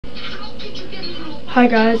Hi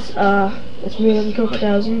guys, it's me, Unbox,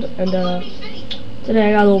 and today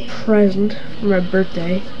I got a little present for my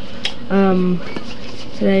birthday.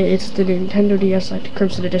 Today it's the Nintendo DS Lite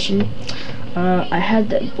Crimson Edition. I had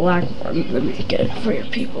that black one. Let me get it for you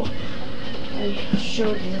people and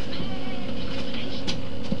show you.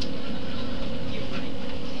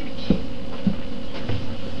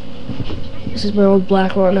 This is my old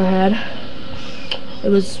black one I had. It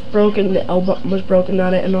was broken, the L button was broken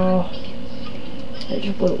on it and all. It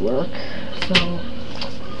just wouldn't work. So,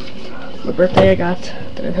 my birthday I got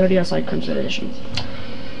the Nintendo DS Lite Crimson Edition.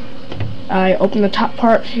 I opened the top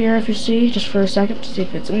part here, if you see, just for a second to see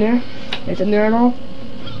if it's in there. It's in there at all.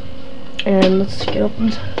 And let's get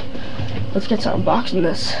opened. Let's get to unboxing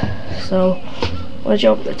this. So, once you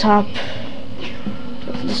open the top,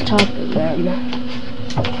 open this top, and then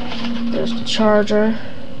there's the charger.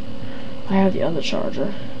 I have the other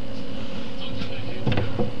charger.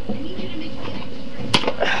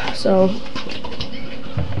 So,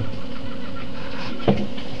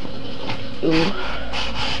 ooh.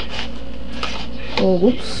 Oh,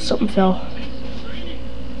 whoops, something fell.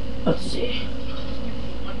 Let's see.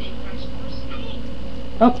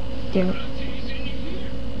 Oh, damn it.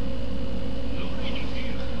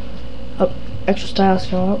 Oh, extra styles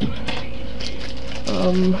fell out.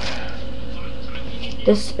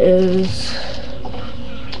 This is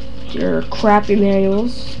your crappy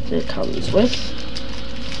manuals that it comes with.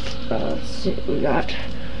 Let's see what we got.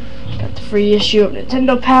 Got the free issue of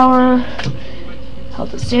Nintendo Power,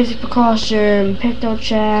 health and safety precaution, Picto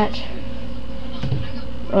Chat.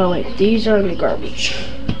 Oh wait, these are in the garbage.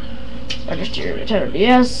 Register your Nintendo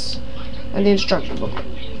DS and the instruction booklet.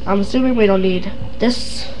 I'm assuming we don't need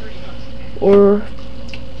this, or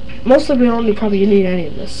mostly we don't probably need any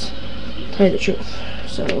of this, to tell you the truth.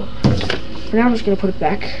 So for now I'm just gonna put it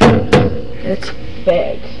back in its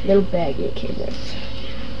bag, little baggie it came with.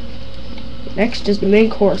 Next is the main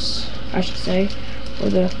course, I should say, or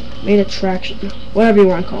the main attraction, whatever you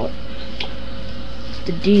want to call it.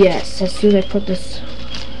 The DS. As soon as I put this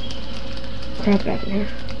crap back in here.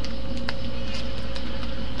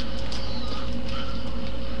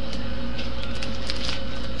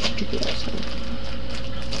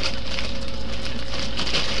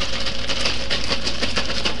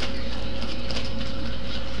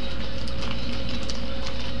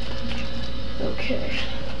 Okay.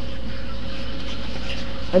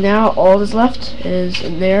 And now all that's left is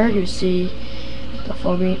in there. You see the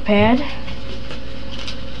foamy pad.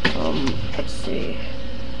 Let's see.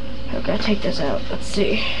 I've got to take this out. Let's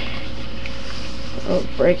see. Oh,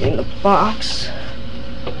 breaking the box.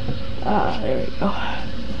 There we go.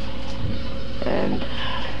 And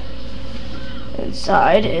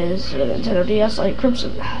inside is the Nintendo DS Lite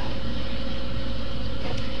Crimson.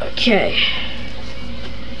 Okay.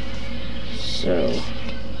 So.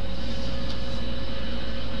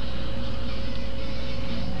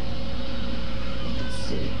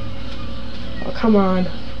 Oh, come on.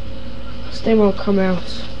 This thing won't come out.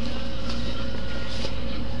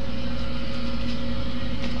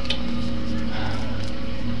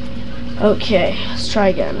 Okay, let's try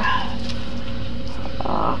again.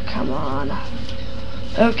 Oh, come on.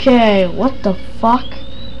 Okay, what the fuck?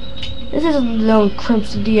 This isn't no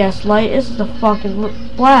Crimson DS Lite, this is the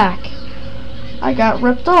fucking black. I got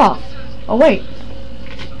ripped off. Oh wait,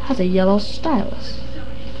 it has a yellow stylus.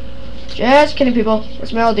 Just kidding people,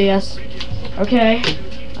 it's my old DS. Okay,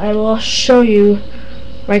 I will show you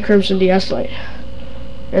my Crimson DS Lite.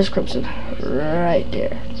 There's Crimson, right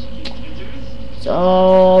there. It's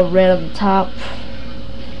all red on the top.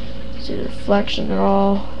 See the reflection and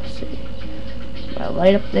all. See my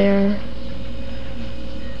light up there.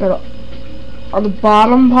 But on the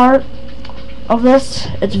bottom part of this,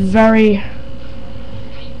 it's very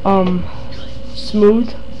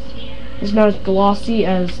smooth. It's not as glossy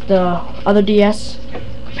as the other DS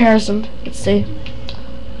comparison. Let's see.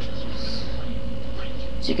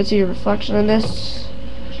 So you can see your reflection in this.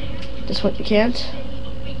 This one you can't.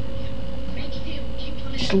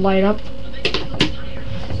 Just light up.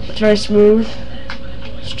 It's very smooth.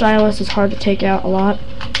 Stylus is hard to take out a lot.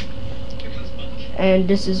 And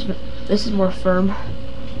this is more firm.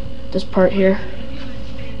 This part here.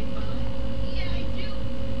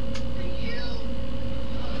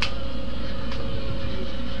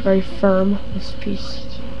 Very firm, this piece.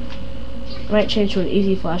 I might change to an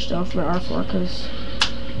easy flash though for my R4 because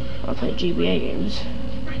I play GBA games.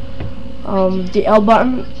 The L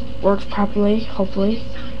button works properly, hopefully.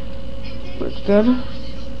 Works good.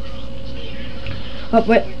 Oh,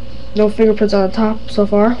 wait. No fingerprints on the top so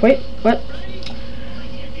far. Wait, what?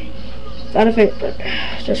 Found a fingerprint.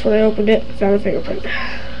 Just when I opened it, found a fingerprint.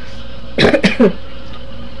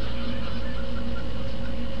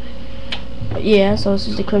 yeah, so this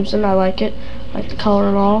is the Crimson. I like it. I like the color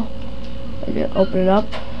and all. I'm gonna open it up.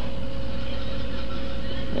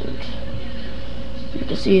 And you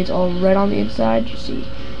can see it's all red on the inside. You see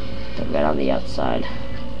the red on the outside.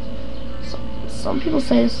 Some people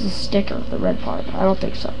say this is a sticker, the red part. I don't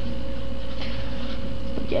think so.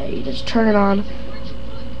 But yeah, you just turn it on.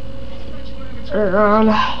 Turn it on.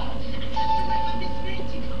 I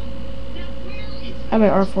have my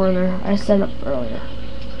R4 in there. I set it up earlier.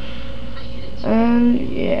 And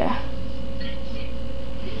yeah.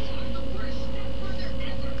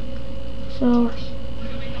 So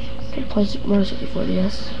I can play Super Mario 64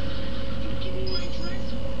 DS.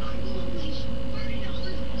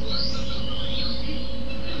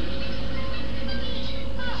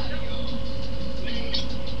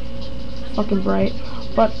 Fucking bright.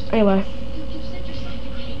 But anyway.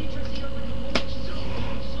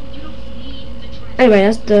 Anyway,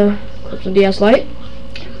 that's the Crimson DS Lite.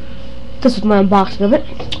 This is my unboxing of it.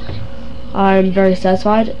 I'm very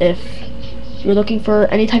satisfied. If you're looking for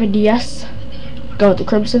any type of DS, go with the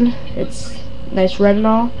Crimson. It's nice red and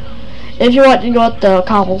all. If you want, you can go with the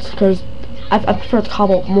cobbled, because I prefer the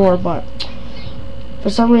cobbled more, but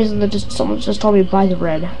for some reason someone just told me to buy the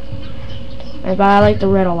red. But I like the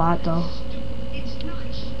red a lot though.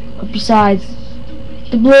 But besides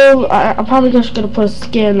the blue, I'm probably just gonna put a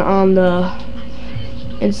skin on the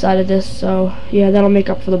inside of this, so yeah, that'll make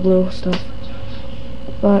up for the blue stuff.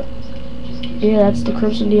 But yeah, that's the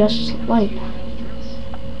Crimson DS Lite.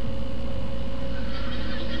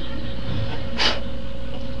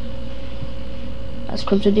 That's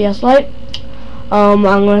Crimson DS Lite. I'm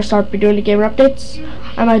gonna start doing the gamer updates.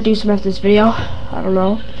 I might do some after this video. I don't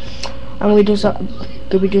know. I'm gonna be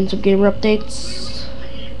doing some gamer updates,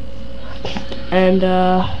 and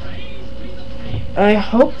I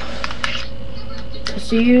hope to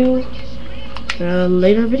see you in a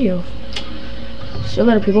later video. See you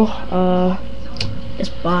later, people. Yes,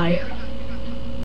 bye.